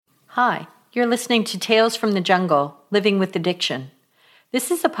Hi, you're listening to Tales from the Jungle, Living with Addiction.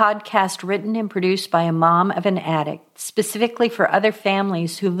 This is a podcast written and produced by a mom of an addict, specifically for other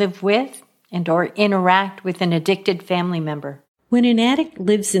families who live with and or interact with an addicted family member. When an addict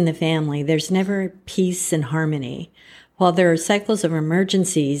lives in the family, there's never peace and harmony. While there are cycles of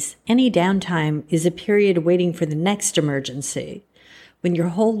emergencies, any downtime is a period waiting for the next emergency. When your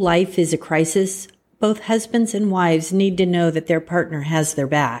whole life is a crisis, both husbands and wives need to know that their partner has their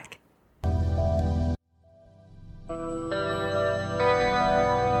back.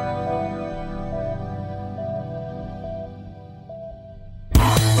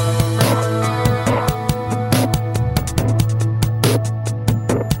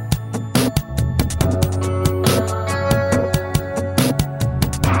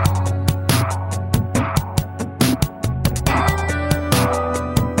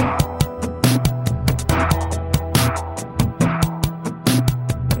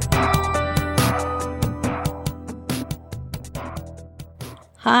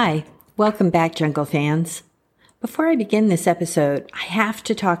 Hi, welcome back, Jungle fans. Before I begin this episode, I have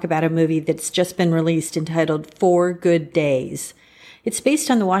to talk about a movie that's just been released entitled 4 Good Days. It's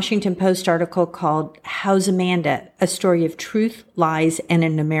based on the Washington Post article called How's Amanda? A Story of Truth, Lies, and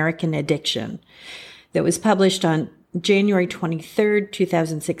an American Addiction that was published on January 23rd,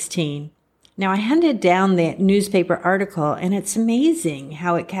 2016. Now, I hunted down the newspaper article, and it's amazing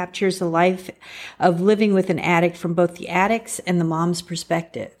how it captures the life of living with an addict from both the addict's and the mom's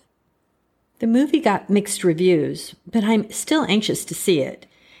perspective. The movie got mixed reviews, but I'm still anxious to see it.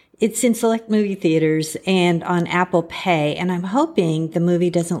 It's in select movie theaters and on Apple Pay, and I'm hoping the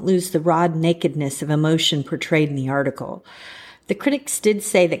movie doesn't lose the raw nakedness of emotion portrayed in the article. The critics did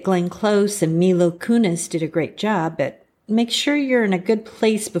say that Glenn Close and Mila Kunis did a great job, but make sure you're in a good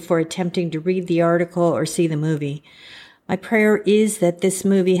place before attempting to read the article or see the movie. My prayer is that this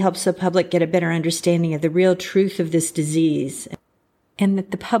movie helps the public get a better understanding of the real truth of this disease, and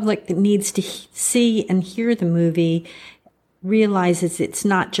that the public that needs to see and hear the movie realizes it's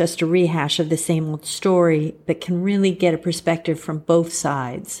not just a rehash of the same old story, but can really get a perspective from both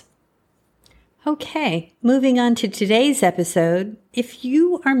sides. Okay, moving on to today's episode. If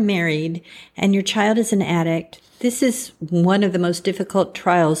you are married and your child is an addict, this is one of the most difficult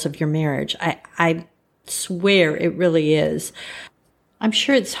trials of your marriage. I swear it really is. I'm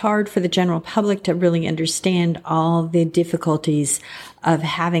sure it's hard for the general public to really understand all the difficulties of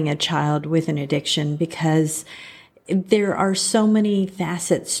having a child with an addiction because there are so many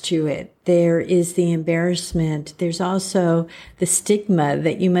facets to it. There is the embarrassment. There's also the stigma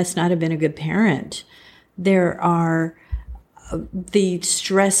that you must not have been a good parent. There are the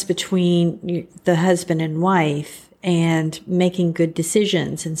stress between the husband and wife and making good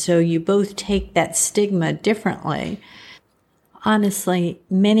decisions. And so you both take that stigma differently. Honestly,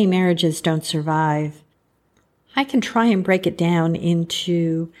 many marriages don't survive. I can try and break it down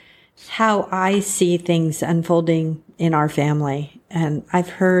into how I see things unfolding in our family. And I've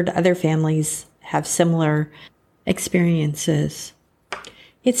heard other families have similar experiences.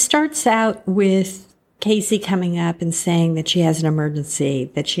 It starts out with Casey coming up and saying that she has an emergency,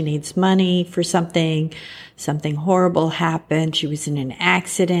 that she needs money for something horrible happened, she was in an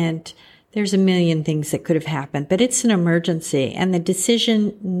accident. There's a million things that could have happened, but it's an emergency, and the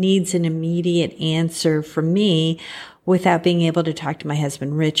decision needs an immediate answer from me without being able to talk to my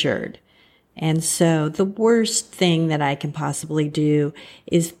husband, Richard. And so the worst thing that I can possibly do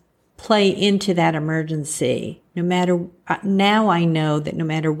is play into that emergency. Now I know that no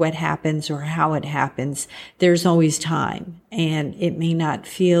matter what happens or how it happens, there's always time. And it may not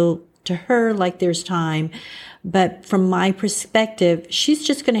feel to her like there's time, but from my perspective, she's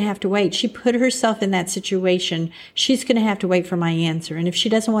just going to have to wait. She put herself in that situation. She's going to have to wait for my answer. And if she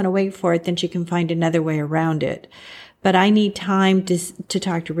doesn't want to wait for it, then she can find another way around it. But I need time to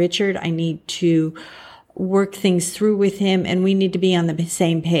talk to Richard. I need to work things through with him, and we need to be on the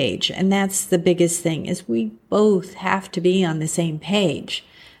same page. And that's the biggest thing, is we both have to be on the same page.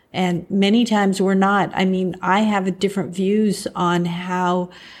 And many times we're not. I mean, I have different views on how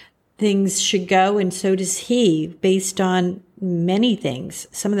things should go, and so does he, based on many things.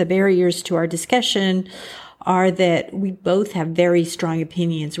 Some of the barriers to our discussion are that we both have very strong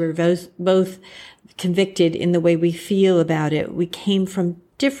opinions. We're both convicted in the way we feel about it. We came from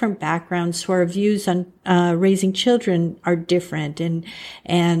different backgrounds, so our views on raising children are different,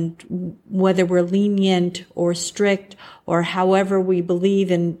 and whether we're lenient or strict or however we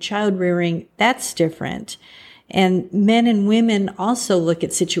believe in child rearing, that's different. And men and women also look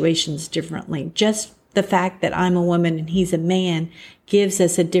at situations differently. Just the fact that I'm a woman and he's a man gives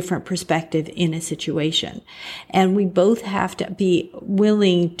us a different perspective in a situation. And we both have to be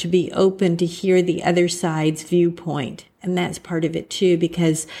willing to be open to hear the other side's viewpoint. And that's part of it too,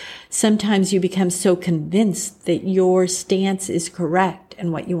 because sometimes you become so convinced that your stance is correct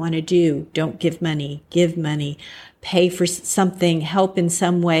and what you want to do. Don't give money, pay for something, help in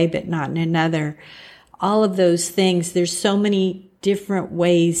some way, but not in another. All of those things, there's so many different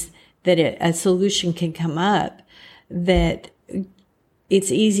ways that a solution can come up that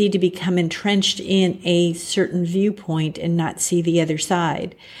it's easy to become entrenched in a certain viewpoint and not see the other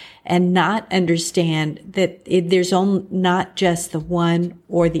side and not understand that there's not just the one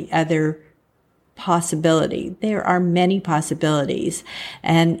or the other possibility. There are many possibilities,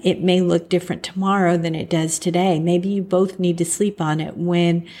 and it may look different tomorrow than it does today. Maybe you both need to sleep on it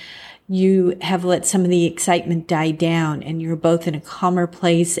when you have let some of the excitement die down and you're both in a calmer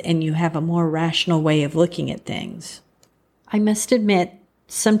place and you have a more rational way of looking at things. I must admit,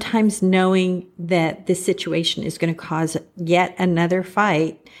 sometimes knowing that this situation is going to cause yet another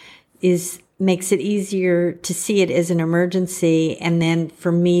fight makes it easier to see it as an emergency, and then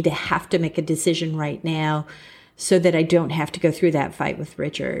for me to have to make a decision right now so that I don't have to go through that fight with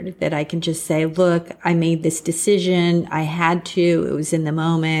Richard, that I can just say, look, I made this decision. I had to. It was in the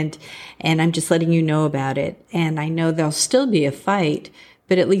moment, and I'm just letting you know about it. And I know there'll still be a fight,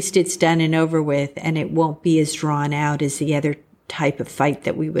 but at least it's done and over with, and it won't be as drawn out as the other type of fight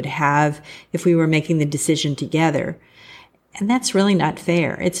that we would have if we were making the decision together. And that's really not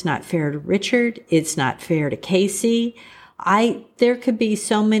fair. It's not fair to Richard. It's not fair to Casey. There could be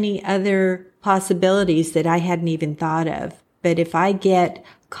so many other possibilities that I hadn't even thought of. But if I get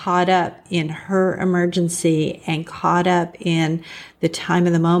caught up in her emergency and caught up in the time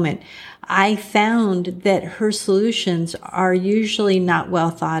of the moment, I found that her solutions are usually not well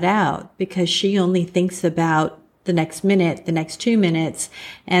thought out because she only thinks about the next minute, the next 2 minutes,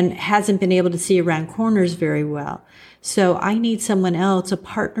 and hasn't been able to see around corners very well. So I need someone else, a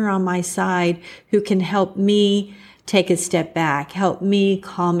partner on my side, who can help me take a step back, help me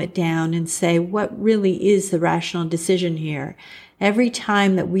calm it down and say, what really is the rational decision here? Every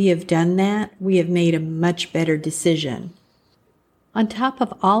time that we have done that, we have made a much better decision. On top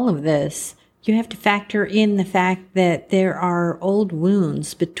of all of this, you have to factor in the fact that there are old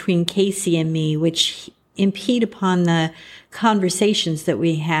wounds between Casey and me, which impede upon the conversations that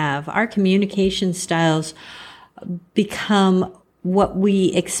we have. Our communication styles become what we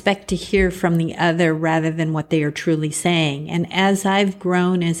expect to hear from the other rather than what they are truly saying. And as I've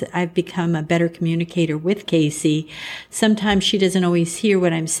grown, as I've become a better communicator with Casey, sometimes she doesn't always hear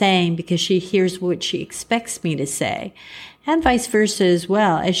what I'm saying because she hears what she expects me to say. And vice versa as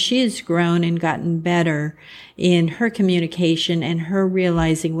well. As she has grown and gotten better in her communication and her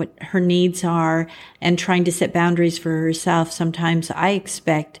realizing what her needs are and trying to set boundaries for herself, sometimes I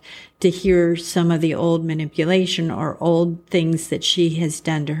expect to hear some of the old manipulation or old things that she has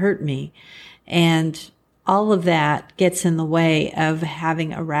done to hurt me. And all of that gets in the way of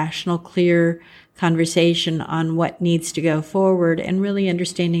having a rational, clear conversation on what needs to go forward and really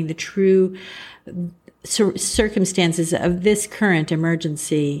understanding the true circumstances of this current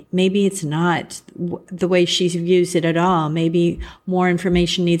emergency. Maybe it's not the way she views it at all. Maybe more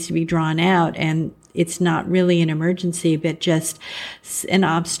information needs to be drawn out and it's not really an emergency, but just an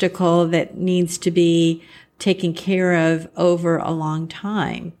obstacle that needs to be taken care of over a long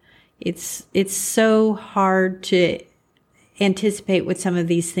time. It's so hard to anticipate what some of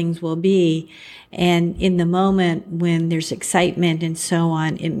these things will be. And in the moment when there's excitement and so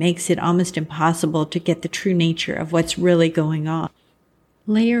on, it makes it almost impossible to get the true nature of what's really going on.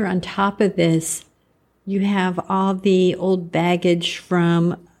 Layer on top of this, you have all the old baggage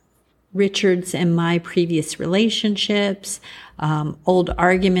from Richard's and my previous relationships, old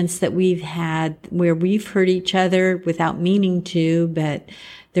arguments that we've had where we've hurt each other without meaning to, but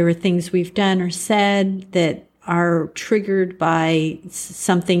there are things we've done or said that are triggered by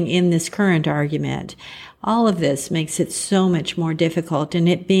something in this current argument. All of this makes it so much more difficult, and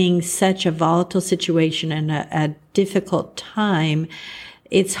it being such a volatile situation and a difficult time,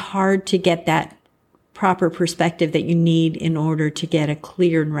 it's hard to get that proper perspective that you need in order to get a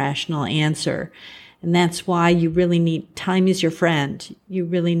clear and rational answer. And that's why you really need, time is your friend. You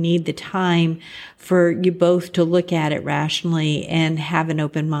really need the time for you both to look at it rationally and have an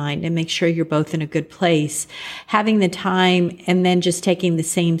open mind and make sure you're both in a good place. Having the time and then just taking the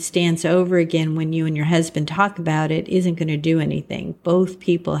same stance over again when you and your husband talk about it isn't going to do anything. Both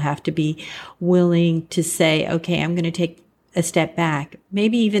people have to be willing to say, okay, I'm going to take a step back,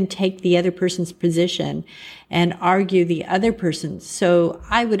 maybe even take the other person's position and argue the other person's. So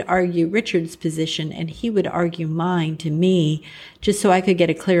I would argue Richard's position and he would argue mine to me, just so I could get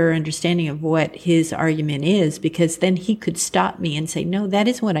a clearer understanding of what his argument is, because then he could stop me and say, no, that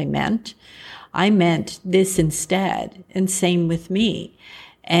isn't what I meant. I meant this instead. And same with me.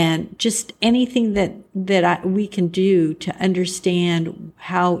 And just anything that we can do to understand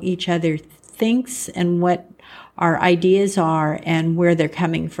how each other thinks and what our ideas are and where they're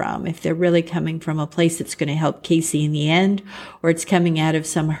coming from. If they're really coming from a place that's going to help Casey in the end, or it's coming out of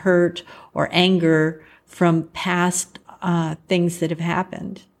some hurt or anger from past things that have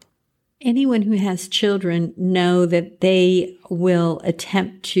happened. Anyone who has children know that they will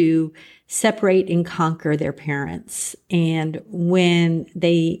attempt to separate and conquer their parents. And when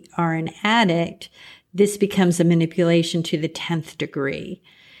they are an addict, this becomes a manipulation to the 10th degree.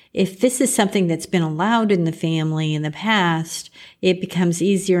 If this is something that's been allowed in the family in the past, it becomes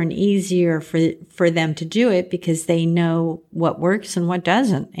easier and easier for them to do it because they know what works and what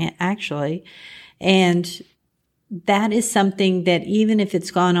doesn't, actually. And that is something that even if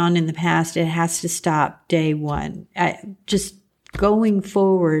it's gone on in the past, it has to stop day one. Just going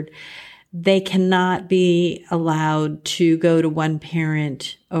forward, they cannot be allowed to go to one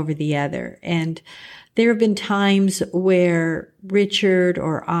parent over the other. And there have been times where Richard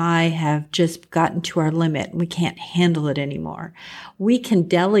or I have just gotten to our limit and we can't handle it anymore. We can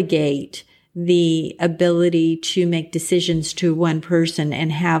delegate the ability to make decisions to one person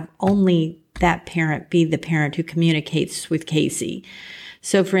and have only that parent be the parent who communicates with Casey.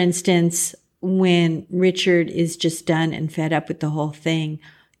 So for instance, when Richard is just done and fed up with the whole thing,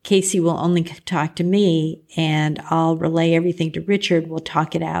 Casey will only talk to me and I'll relay everything to Richard. We'll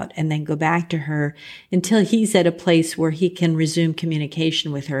talk it out and then go back to her until he's at a place where he can resume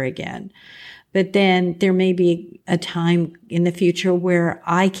communication with her again. But then there may be a time in the future where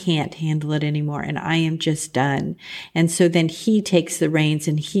I can't handle it anymore and I am just done. And so then he takes the reins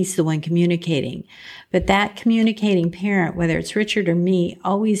and he's the one communicating. But that communicating parent, whether it's Richard or me,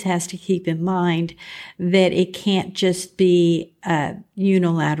 always has to keep in mind that it can't just be a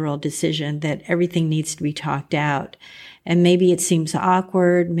unilateral decision, that everything needs to be talked out. And maybe it seems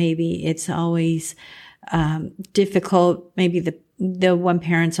awkward. Maybe it's always difficult. Maybe the one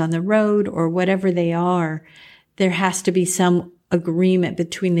parent's on the road or whatever they are. There has to be some agreement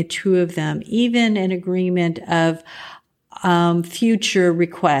between the two of them, even an agreement of future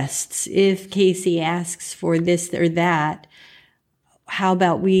requests. If Casey asks for this or that, how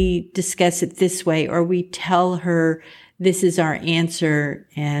about we discuss it this way, or we tell her this is our answer,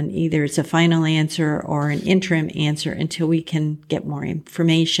 and either it's a final answer or an interim answer until we can get more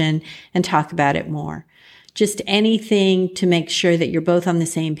information and talk about it more. Just anything to make sure that you're both on the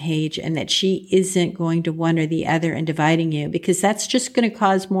same page and that she isn't going to one or the other and dividing you, because that's just going to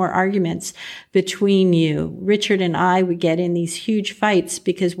cause more arguments between you. Richard and I would get in these huge fights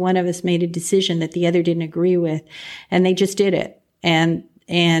because one of us made a decision that the other didn't agree with, and they just did it. And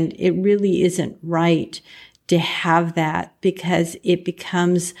it really isn't right to have that, because it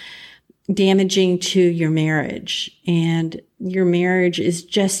becomes damaging to your marriage, and your marriage is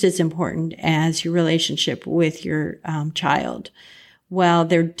just as important as your relationship with your child. While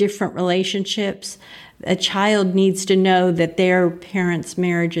they're different relationships, a child needs to know that their parents'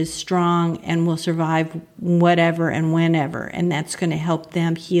 marriage is strong and will survive whatever and whenever, and that's going to help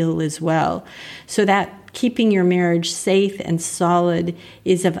them heal as well. So that keeping your marriage safe and solid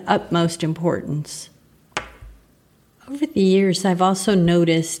is of utmost importance. Over the years, I've also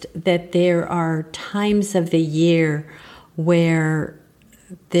noticed that there are times of the year where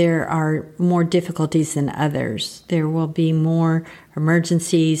there are more difficulties than others. There will be more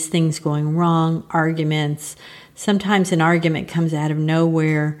emergencies, things going wrong, arguments. Sometimes an argument comes out of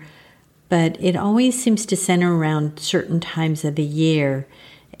nowhere, but it always seems to center around certain times of the year.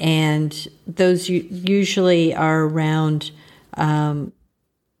 And those usually are around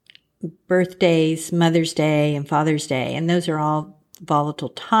birthdays, Mother's Day, and Father's Day. And those are all volatile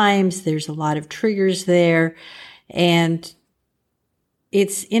times. There's a lot of triggers there. And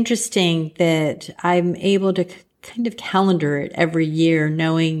it's interesting that I'm able to kind of calendar it every year,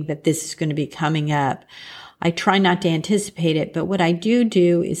 knowing that this is going to be coming up. I try not to anticipate it, but what I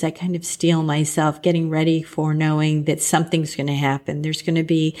do is I kind of steel myself getting ready for knowing that something's going to happen. There's going to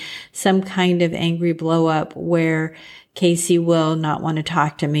be some kind of angry blow up where Casey will not want to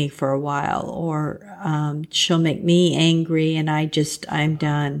talk to me for a while, or she'll make me angry and I'm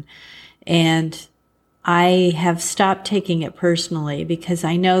done. And I have stopped taking it personally because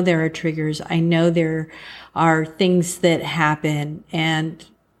I know there are triggers. I know there are things that happen, and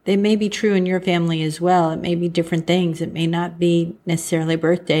They may be true in your family as well. It may be different things. It may not be necessarily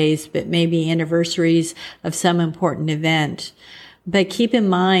birthdays, but maybe anniversaries of some important event. But keep in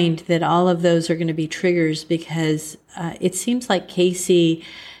mind that all of those are going to be triggers because it seems like Casey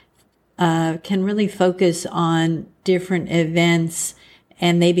can really focus on different events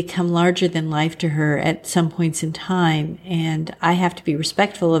and they become larger than life to her at some points in time. And I have to be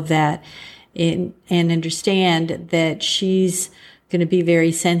respectful of that and understand that she's going to be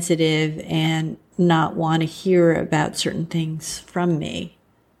very sensitive and not want to hear about certain things from me.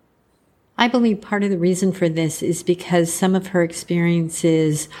 I believe part of the reason for this is because some of her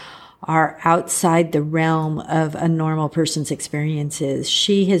experiences are outside the realm of a normal person's experiences.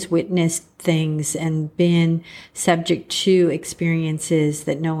 She has witnessed things and been subject to experiences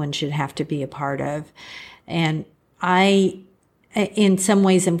that no one should have to be a part of. And I, in some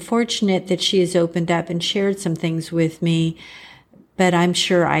ways, am fortunate that she has opened up and shared some things with me, but I'm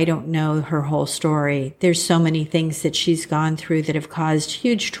sure I don't know her whole story. There's so many things that she's gone through that have caused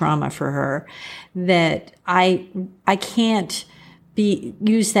huge trauma for her that I can't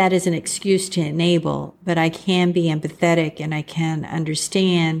use that as an excuse to enable, but I can be empathetic and I can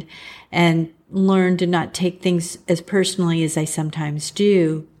understand and learn to not take things as personally as I sometimes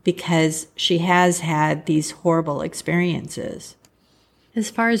do because she has had these horrible experiences.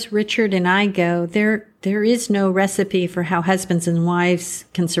 As far as Richard and I go, there is no recipe for how husbands and wives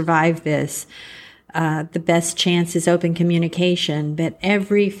can survive this. The best chance is open communication, but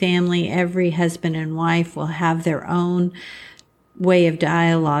every family, every husband and wife will have their own way of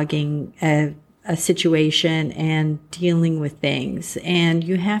dialoguing a situation and dealing with things. And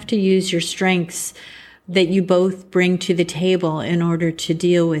you have to use your strengths that you both bring to the table in order to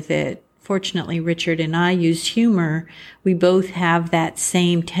deal with it. Fortunately, Richard and I use humor. We both have that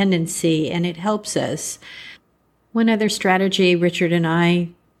same tendency, and it helps us. One other strategy Richard and I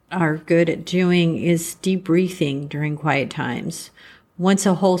are good at doing is debriefing during quiet times. Once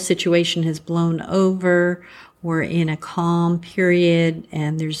a whole situation has blown over, we're in a calm period,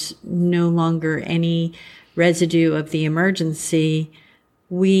 and there's no longer any residue of the emergency,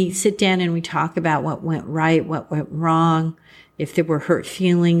 we sit down and we talk about what went right, what went wrong, if there were hurt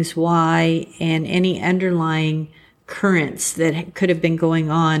feelings, why, and any underlying currents that could have been going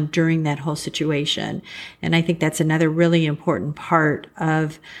on during that whole situation. And I think that's another really important part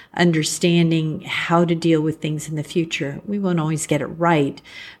of understanding how to deal with things in the future. We won't always get it right,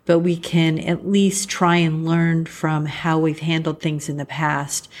 but we can at least try and learn from how we've handled things in the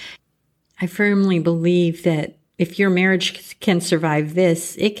past. I firmly believe that if your marriage can survive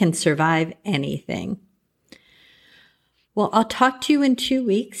this, it can survive anything. Well, I'll talk to you in 2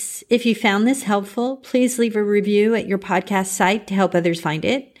 weeks. If you found this helpful, please leave a review at your podcast site to help others find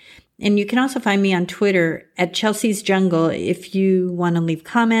it. And you can also find me on Twitter at Chelsea's Jungle if you want to leave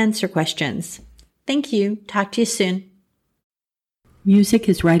comments or questions. Thank you. Talk to you soon. Music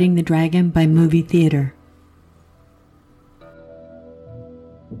is Riding the Dragon by Movie Theater.